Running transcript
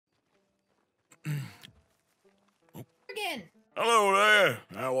Again. Hello there.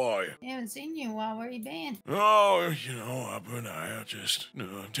 How are you? I haven't seen you in a while. Where you been? Oh, I've been out just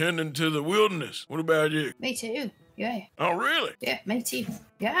tending to the wilderness. What about you? Me too. Yeah. Oh, really? Yeah, me too.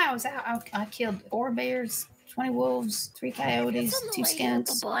 Yeah, I was out. I killed 4 bears, 20 wolves, 3 coyotes, 2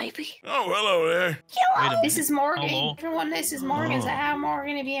 skunks. Oh, hello there. This is Morgan. Hello. Everyone, this is Morgan. Hi,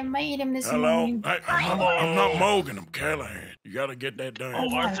 Morgan. If you made him this Hello. morning. I'm not Morgan. I'm Callahan. You gotta get that down.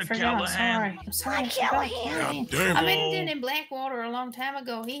 Oh, I Arthur forgot. Callahan. I'm sorry. God damn. I met him in Blackwater a long time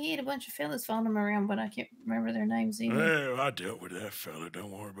ago. He had a bunch of fellas following him around, but I can't remember their names either. Well, I dealt with that fella.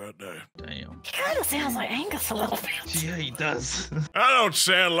 Don't worry about that. Damn. He kind of sounds like Angus a little bit. Yeah, he does. I don't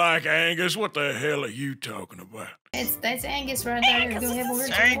sound like Angus. What the hell are you talking about? That's Angus right there. Go ahead, we're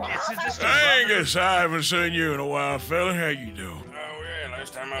Angus is just Angus, I haven't seen you in a while, fella. How you doing? Oh, yeah,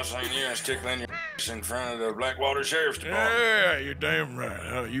 last time I seen you, I was tickling your in front of the Blackwater Sheriff's Department. Yeah, you're damn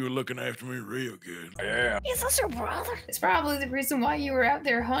right. You were looking after me real good. Yeah. Is this your brother? It's probably the reason why you were out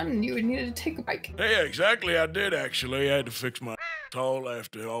there hunting. You would need to take a break. Yeah, exactly. I did, actually. I had to fix my all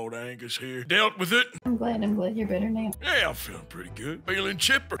after old Angus here dealt with it. I'm glad you're better now. Yeah, I'm feeling pretty good. Feeling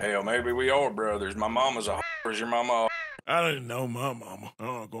chipper. Hell, maybe we are brothers. My mama's a Is your mama I didn't know my mama. I'm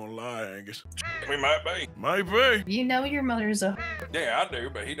not gonna lie, Angus. We might be. Maybe. You know your mother's a... Yeah, I do,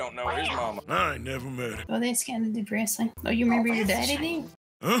 but he don't know his mama. I ain't never met her. Well, that's kind of depressing. Oh, you remember your daddy then?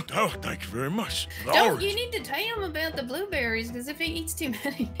 Huh? Oh, thank you very much. Don't, you need to tell him about the blueberries, because if he eats too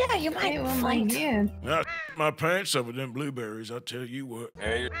many... Yeah, you might it won't find. be good. I my pants over them blueberries, I tell you what.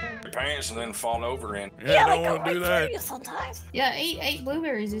 Yeah, your pants and then fall over in. Yeah, I they don't go want to do right that. through you sometimes. Yeah, eat 8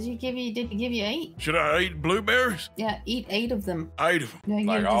 blueberries. Did he give you 8? Should I eat blueberries? Yeah, eat 8 of them. 8 of them. Yeah,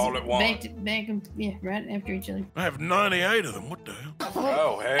 Like yeah, all just at once? back them, yeah, right after each other. I have 98 of them. What the hell?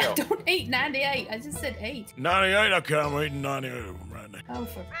 Oh, hell. Don't eat 98. I just said 8. 98? Okay, I'm eating 98 of them right now. Oh,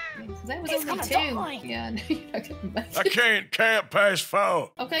 for that was He's only gonna 2. die. Yeah, I know you're not gonna make I it. can't pass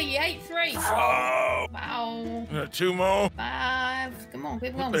 4. Okay, you ate 3. Oh. Wow. 2 more? 5. Come on,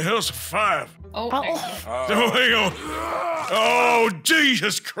 keep What the going. hell's 5? Oh, Oh. there you go. Oh, Oh, hang on. Oh,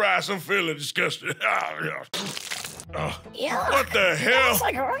 Jesus Christ, I'm feeling disgusted. Oh, Yeah. what the hell? It's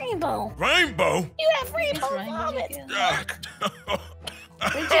like a rainbow. Rainbow? You have rainbow It's rainbow vomit. again. Ah.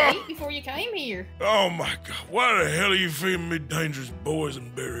 What did you eat before you came here? Oh my God! Why the hell are you feeding me dangerous boys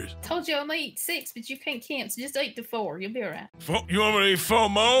and berries? Told you I only eat 6, but you can't camp, so just eat the 4. You'll be alright. You want me to eat 4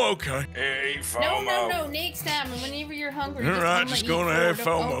 more? Okay. yeah, eat four No, more. no, no. Next time, whenever you're hungry, All right, only just eat gonna 4. have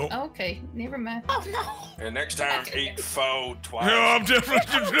Don't- FOMO. Oh, okay, never mind. Oh no. And next time, eat 4 twice. No, I'm definitely.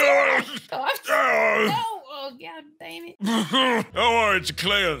 Oh, oh, god damn it. Don't worry, it's a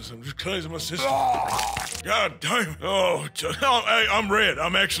cleanse. I'm just cleansing my system. God damn. Oh, hey, I'm red.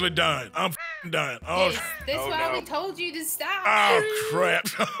 I'm actually dying. I'm dying. Oh, Yes, that's Oh, why no. we told you to stop. oh crap.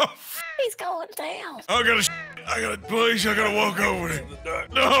 He's going down. I gotta, please, I gotta walk over there.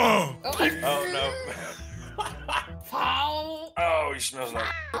 No. Oh, Oh, no. oh. Oh, he smells like...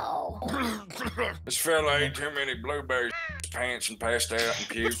 Oh. This fella ate too many blueberries, pants, and passed out and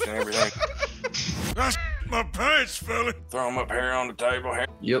puked and everything. I my pants, fella. Throw him up here on the table.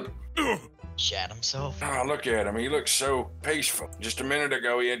 Yep. Ugh. Shat himself. Oh, look at him. He looks so peaceful. Just a minute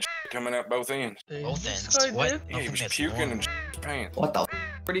ago, he had coming out both ends. Both ends. What? Yeah, he was That's puking normal. in his pants. What the?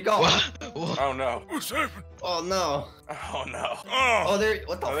 Where'd he go? What? Oh, no. What's happened? Oh no. Oh, no. Oh. Oh, there.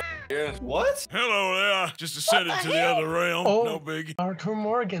 What Oh, the? Yeah. What? Hello there. Just ascended What to the the hell? other realm. Oh. No biggie. Arthur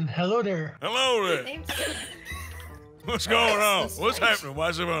Morgan, hello there. Hello there. What's going on? What's happening? Why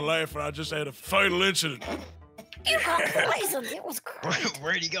is everyone laughing? I just had a fatal incident. You got poisoned. It was great.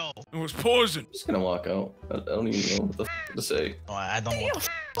 Where'd he go? It was poison. Just gonna walk out. I don't even know what the to say. Oh, I don't You want to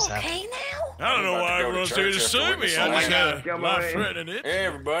just happen. okay now? I don't know about why to go to everyone's here to church sue after me. I witnessing just had a Come on. life-threatening it. Hey,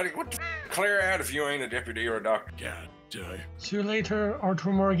 everybody. What the clear out if you ain't a deputy or a doctor. God damn. See you later,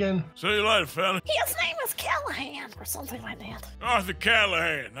 Arthur Morgan. See you later, fella. His name is Callahan or something like that. Arthur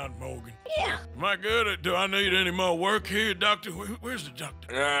Callahan, not Morgan. Yeah. Am I good at, do I need any more work here, doctor? Where's the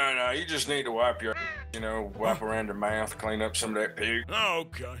doctor? No, you just need to wipe your, wipe around your mouth, clean up some of that puke. Oh,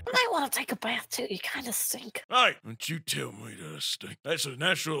 okay. You might want to take a bath too. You kind of stink. Hey, don't you tell me that I stink. That's a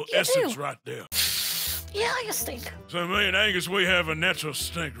natural You essence do. right there. Yeah, you stink. So me and Angus, we have a natural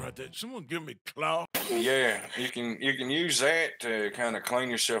stink right there. Someone give me cloth. Yeah, you can use that to kind of clean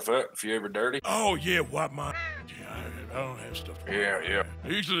yourself up if you ever dirty. Oh, yeah, wipe my... Yeah, I don't have stuff. Yeah.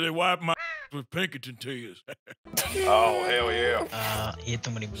 Usually they wipe my with Pinkerton tears. Oh, hell yeah. He had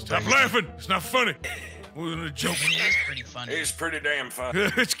too many blueberries. Stop laughing. It's not funny. Wasn't a joke. I mean, it is pretty funny. It's pretty damn fun.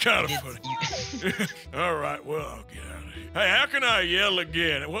 It's kind of It- funny. All right, well, I'll get out of here. Hey, how can I yell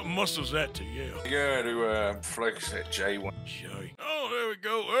again? What muscle's that to yell? You gotta flex that J1. Jay. Oh, there we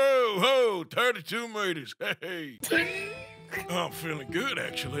go. Oh, Ho, 32 meters. Hey. Oh, I'm feeling good,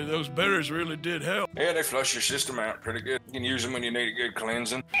 actually. Those berries really did help. Yeah, they flush your system out pretty good. You can use them when you need a good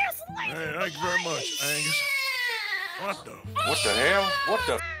cleansing. Hey, thank you very much, Angus. What the? What the hell? What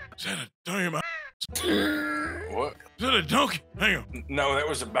the? Is that a damn? What? Is that a donkey? Hang on. No, that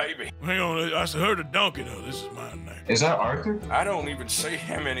was a baby. Hang on. I heard a donkey, though. This is mine now. Is that Arthur? I don't even see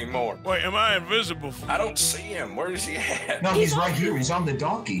him anymore. Wait, am I invisible? I don't see him. Where is he at? No, he's right here. He's on the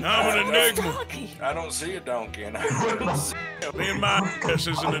donkey. I'm an enigma. I don't see a donkey, and I don't see him. Me and my ass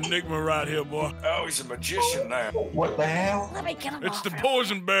is an enigma right here, boy. Oh, he's a magician now. What the hell? Let me get him It's off the him.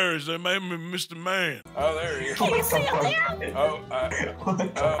 poison berries. They made me Mr. Man. Oh, there he is. Can you see him there?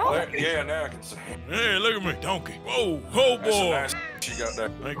 Oh, there, yeah, now I can see him. Hey, look at me, donkey. Whoa, oh That's a boy. nice you got there.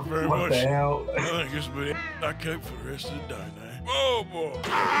 Thank you very What much. the hell? I think this will be I keep for the rest of the day now. Oh boy.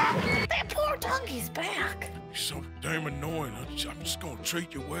 That poor donkey's back. You're so damn annoying. I'm just gonna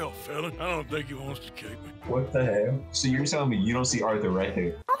treat you well, fella. I don't think he wants to keep me. What the hell? So you're telling me you don't see Arthur right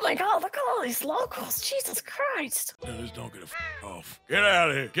there? Oh my God, look at all these locals. Jesus Christ. Now this donkey the off. Get out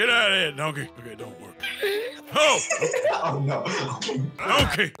of here. Get out of here, donkey. Okay, don't work. Oh, Oh no.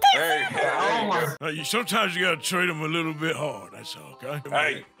 donkey. Hey, Oh my. Sometimes you gotta treat him a little bit hard. That's all, okay?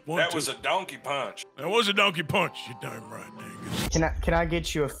 hey, One, that two. was a donkey punch. That was a donkey punch. You're damn right, Angus. Can I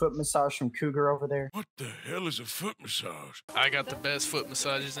get you a foot massage from Cougar over there? What the hell is a foot massage? I got the best foot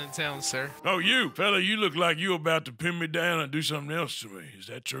massages in town, sir. Oh, you, fella, you look like you about to pin me down and do something else to me. Is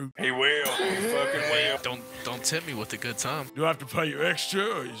that true? He will. He fucking will. Don't tempt me with a good time. Do I have to pay you extra,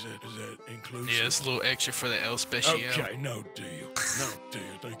 or is that inclusive? Yeah, it's a little extra for the El Special. Okay, no deal. No deal.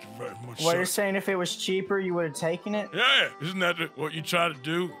 Thank you very much, Well, sir. you're saying if it was cheaper, you would have taken it? Yeah, isn't that what you try to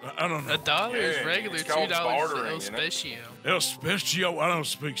do? I don't know. $1 is Yeah, regular, it's called $2 for bartering, El you know? Special. El Special? I don't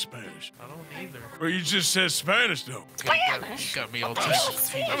speak Spanish. I don't either. Well, you just said Spanish, though. You got me all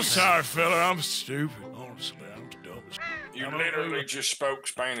twisted. I'm sorry, fella. I'm stupid. Honestly, I'm dumb as You I don't literally know. just spoke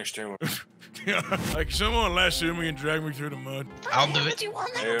Spanish to him. Like, someone lasso me and drag me through the mud. I'll do Would it. you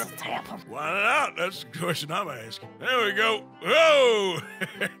want that Yeah. to tap him? Why not? That's the question I'm asking. There we go. Whoa!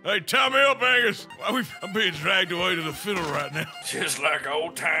 Hey, tie me up, Angus. I'm being dragged away to the fiddle right now. Just like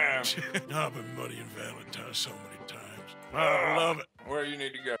old times. I've been muddying Valentine so many times. I love it. Where you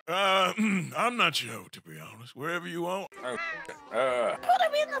need to go? I'm not sure, to be honest. Wherever you want. Oh, Put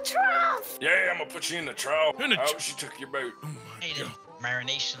him in the trough. yeah, I'm gonna put you in the trough. In the Oh, tr- she took your boot. Oh my Hey, god.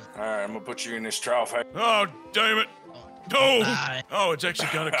 marination. All right, I'm gonna put you in this trough. Hey, Oh, damn it. No. Bye. Oh, it's actually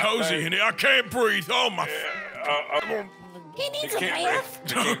kind of cozy in here. I can't breathe. Oh, my. He you needs a can't bath. breathe.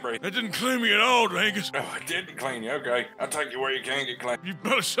 You can't breathe. That didn't clean me at all, Angus. No, I didn't clean you. Okay, I'll take you where you can get clean. You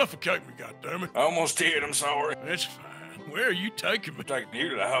better suffocate me, goddammit. I almost did. I'm sorry. That's fine. Where are you taking me? I'm taking you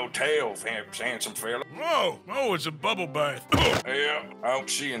to the hotel, handsome fella. Oh, it's a bubble bath. Yeah, I hope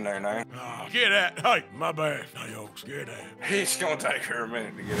she in there now. Oh, get out. Hey, my bad. Hey, get out. It's gonna take her a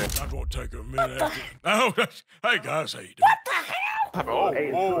minute to get out. Not gonna take a minute after. Oh, hey guys, how you doing? What the hell? Oh,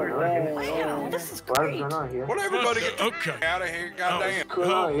 Wow, this is great. well, everybody get Okay. out of here, goddamn.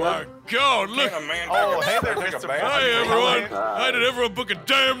 Oh my God! Look. Can a man hey there, take a Mr. bath? Hey everyone! Hey, did everyone book a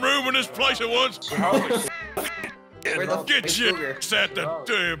damn room in this place at once? Holy Where the Get is your Cougar? ass at the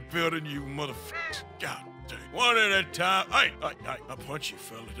damn building, you motherfuckers! God damn! One at a time. Hey, I punch you,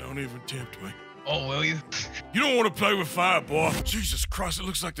 fella. Don't even tempt me. Oh, will you? You don't want to play with fire, boy. Jesus Christ! It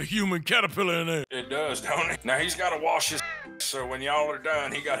looks like the human caterpillar in there. It does, don't it? Now he's got to wash his so when y'all are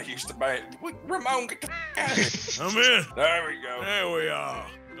done, he got to use the bath. Wait, Ramon, get the out of here. I'm in. There we go. There we are.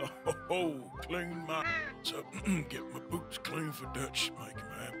 Oh, clean my up. Get my boots clean for Dutch. Make him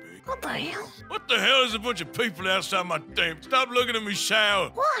happy. What the hell? What the hell is a bunch of people outside my damn? Stop looking at me shower.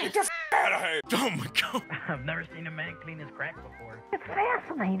 Why? Out of here. Oh my God. I've never seen a man clean his crack before. It's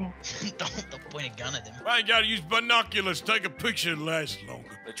fascinating. Don't point a gun at him. I ain't gotta use binoculars. Take a picture, it lasts longer.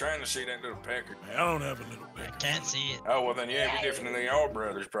 They're trying to see that little pecker. Hey, I don't have a little I pecker. can't see it. Oh, well, then, yeah, we definitely are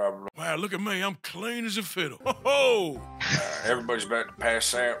brothers, probably. Wow, look at me. I'm clean as a fiddle. Ho Everybody's about to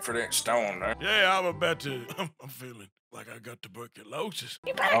pass out for that stone, there. Yeah, I'm about to. I'm feeling like I got tuberculosis.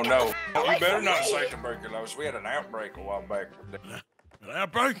 You better Oh, no. away You better from not me. say tuberculosis. We had an outbreak a while back. An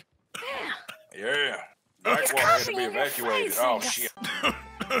outbreak? Yeah. It's Blackwater had to coughing be in your evacuated. face, Oh, Angus. shit.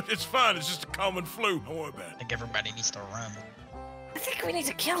 It's fine. It's just a common flu. Don't worry about I it. think everybody needs to run. I think we need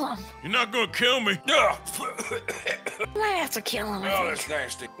to kill him. You're not gonna kill me. Ugh. We might have to kill him. Oh, I that's think.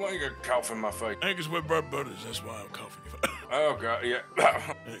 nasty. Why you got cough in my face? Angus, we're blood brothers. That's why I'm coughing. Oh, God, yeah.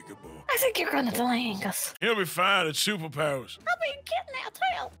 Hey, good boy. I think you're gonna delay us. He'll be fine. It's superpowers. I'll be kidnapped,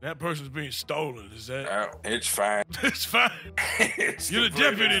 hell. That person's being stolen. Is that? Oh, it's fine. It's fine. It's You're the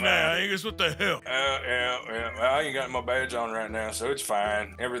completely deputy now, fine. Angus. What the hell? Yeah. Well, I ain't got my badge on right now, so it's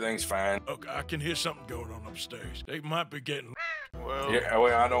fine. Everything's fine. Look, I can hear something going on upstairs. They might be getting. Well, Yeah,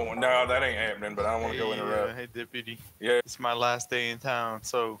 well, I don't. No, that ain't happening. But I don't want to go interrupt. Hey, deputy. Yeah. It's my last day in town,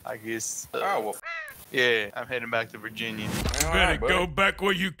 so I guess. Oh well. Yeah, I'm heading back to Virginia. All Better right, buddy. go back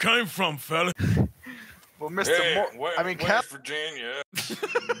where you came from, fella. Well, Mr. Yeah, Moore, I mean, Cal. West Virginia.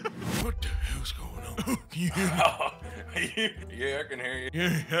 What the hell's going on? Can you hear me? Yeah, I can hear you.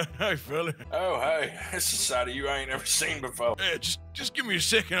 Yeah, hey, fella. Oh, hey, this is a side of you I ain't never seen before. Yeah, just give me a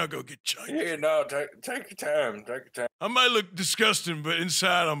second. I'll go get changed. Yeah, no, take your time. Take your time. I might look disgusting, but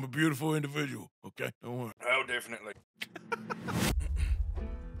inside I'm a beautiful individual. Okay, don't worry. Oh, definitely.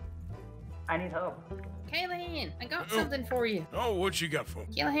 I need help. Callahan, I got something for you. Oh, what you got for me?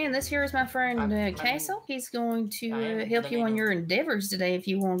 Callahan, this here is my friend Castle. He's going to help you on your endeavors today if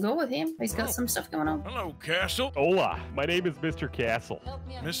you want to go with him. He's got some stuff going on. Hello, Castle. Hola, my name is Mr. Castle.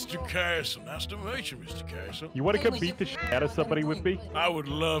 Mr. Castle. Nice to meet you, Mr. Castle. You want to come beat the shit out of somebody with me? I would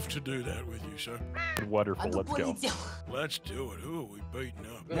love to do that with you, sir. Wonderful, let's go. Let's do it. Who are we beating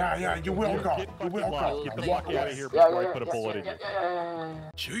up? Yeah, you will go. You will go. Get the fuck out of here before I put a bullet in you.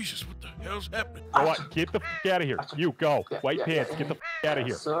 Jesus, what the hell's happening? Go on, get the fuck out of here. You, go. White pants, get the fuck out of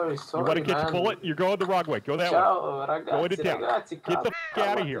here. Sorry, You want to catch a bullet? You're going the wrong way. Go that way. Go into town. Get the fuck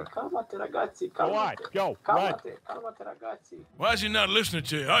out of here. Go on, go, run. Why is he not listening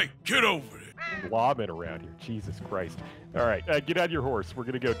to you? Hey, get over there. Lawmen around here. Jesus Christ. All right, get on your horse. We're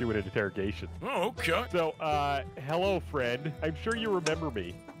going to go do an interrogation. Oh, okay. So, hello, friend. I'm sure you remember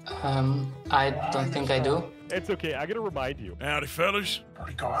me. I don't think I do. It's okay. I'm going to remind you. Howdy, fellas.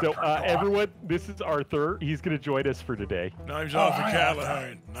 So, everyone, this is Arthur. He's going to join us for today. Name's Arthur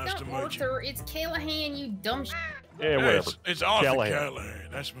Callahan. Nice to It's meet not you. Arthur, it's Callahan, you dumb sh**. Yeah, whatever. It's Arthur Callahan. Callahan.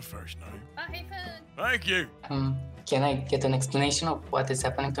 That's my first name. Bye, fun. Thank you. Can I get an explanation of what is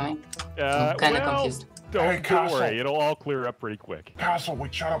happening to me? I'm kind of confused. Don't Castle. worry. It'll all clear up pretty quick. Castle,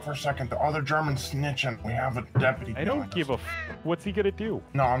 wait, shut up for a second. The other German's snitching. We have a deputy. I don't give a What's he going to do?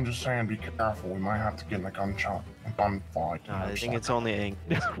 No, I'm just saying, be careful. We might have to get in a gunfight. I think it's only ink.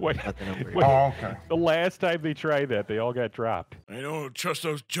 Wait, Oh, okay. The last time they tried that, they all got dropped. I don't trust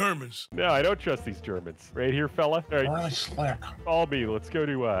those Germans. No, I don't trust these Germans. Right here, fella. All right. Really slick. Follow me. Let's go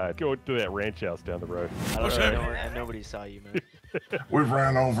to that ranch house down the road. What's happening? Nobody saw you, man. We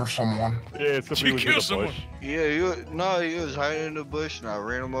ran over someone. Yeah, somebody was in the bush. Yeah, he was hiding in the bush, and I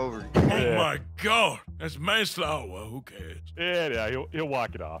ran him over. Oh my God, that's manslaughter. Well, who cares? Yeah, he'll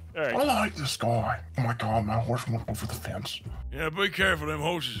walk it off. All right. I like this guy. Oh my God, my horse went over the fence. Yeah, be careful. Them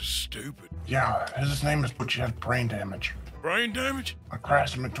horses are stupid. Yeah, his name is, but she had brain damage. Brain damage? I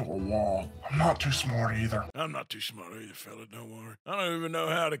crashed him into a wall. I'm not too smart either. I'm not too smart either, fella. Don't worry. I don't even know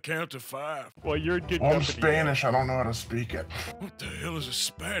how to count to 5. Well, you're in good Well, I'm company. Spanish. I don't know how to speak it. What the hell is a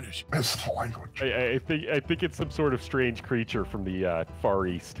Spanish? It's the language. I think it's some sort of strange creature from the Far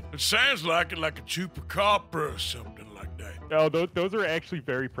East. It sounds like it, like a chupacabra or something like that. No, those are actually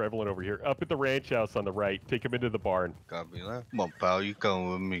very prevalent over here. Up at the ranch house on the right. Take him into the barn. Copy that. Come on, pal. You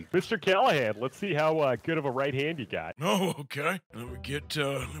coming with me? Mr. Callahan, let's see how good of a right hand you got. Oh, okay. Let me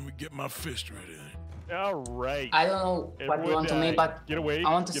get my fist ready. All right. I don't know what you want to me, but get away.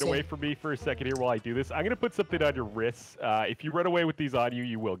 I want to get say... away from me for a second here while I do this. I'm gonna put something on your wrists. If you run away with these on you,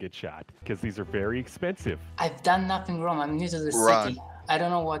 you will get shot because these are very expensive. I've done nothing wrong. I'm new to the city. I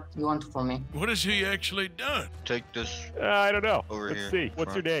don't know what you want from me. What has he actually done? Take this. I don't know. Over Let's here. see.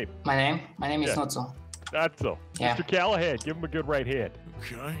 What's your name? My name is Notso. Notso. Yeah. Mr. Callahan, give him a good right hand.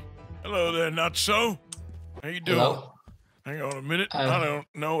 Okay. Hello there, not so. How you doing? Hello? Hang on a minute. I don't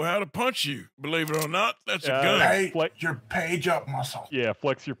know how to punch you. Believe it or not, that's a gun. Hey, your page up muscle. Yeah,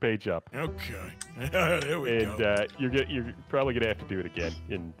 flex your page up. Okay. There we go. And you're probably gonna have to do it again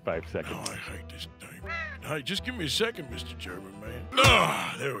in 5 seconds. Oh, I hate this thing. Hey, just give me a second, Mr. German man.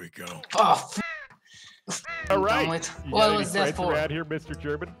 Ah, there we go. Oh, all right. What was that for? Around here, Mr.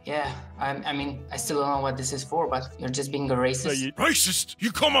 German? Yeah, I mean, I still don't know what this is for, but you're just being a racist. Racist?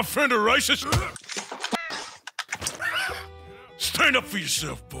 You call my friend a racist? Stand up for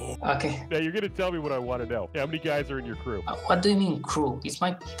yourself, boy. Okay. Now you're gonna tell me what I want to know. How many guys are in your crew? What do you mean crew? He's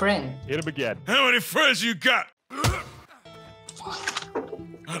my friend. Hit him again. How many friends you got?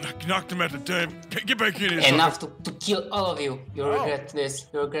 I knocked him out the damn. Get back in here. Enough to kill all of you. You'll regret this.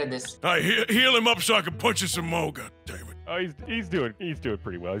 You'll regret this. Hey, heal him up so I can punch you some more. God damn it. Oh, he's doing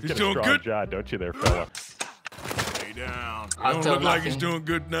pretty well. He's got a doing strong good? jaw, don't you, there, fella? Lay down. I'll Don't tell look like he's nothing. doing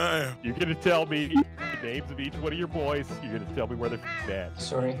good now. You're gonna tell me names of each one of your boys. You're gonna tell me where they're at.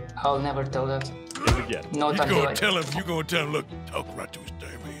 Sorry, I'll never tell that. Yes, again. Not You until gonna I... tell him, you gonna tell him, look, talk right to his damn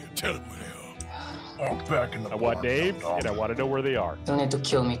ear. Tell him where they are. Walk back in the I want barn, names, dog. and I want to know where they are. Don't need to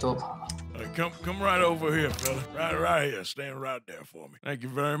kill me, too. Hey, come right over here, fella. Right here. Stand right there for me. Thank you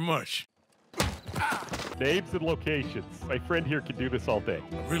very much. Names and locations. My friend here can do this all day.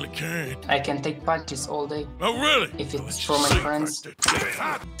 I really can't. I can take punches all day. Oh, really? If Well, it's let's for my see if friends.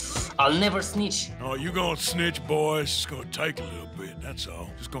 I I'll never snitch. Oh, you gonna snitch, boys. It's gonna take a little bit, that's all.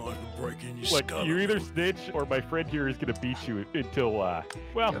 Just gonna have to break in your Look, skull. you either snitch or my friend here is gonna beat you until, well,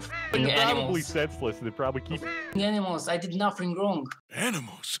 you're probably animals. senseless and they probably keep Animals, I did nothing wrong.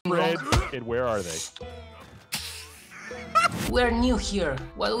 Animals? friends. And where are they? We're new here.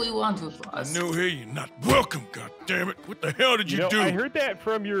 What do we want with I us? knew here you're not welcome, goddammit. What the hell did you know, do? I heard that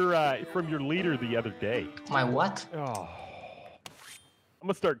from your leader the other day. My what? Oh. I'm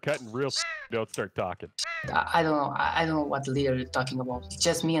gonna start cutting real. Don't start talking. I don't know. I don't know what leader you're talking about. It's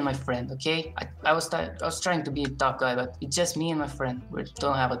just me and my friend, okay? I was trying to be a tough guy, but it's just me and my friend. We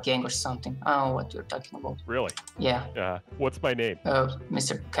don't have a gang or something. I don't know what you're talking about. Really? Yeah. What's my name?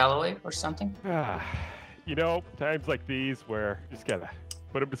 Mr. Calloway or something? You know, times like these where you just gotta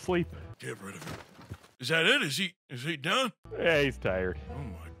put him to sleep. Get rid of him. Is that it? Is he done? Yeah, he's tired. Oh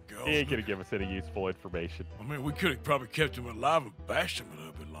my God. He ain't gonna give us any useful information. I mean, we could have probably kept him alive and bashed him a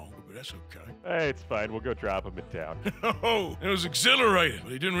little bit longer, but that's okay. Hey, it's fine. We'll go drop him in town. Oh, it was exhilarating,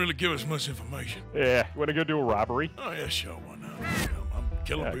 but he didn't really give us much information. Yeah, you wanna go do a robbery? Oh, yeah, sure, why not? Yeah, I'm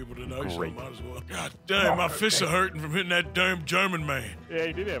killing people today, so I great. might as well. God damn, my fists are hurting from hitting that damn German man. Yeah,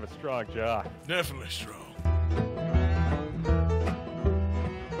 he did have a strong jaw. Definitely strong.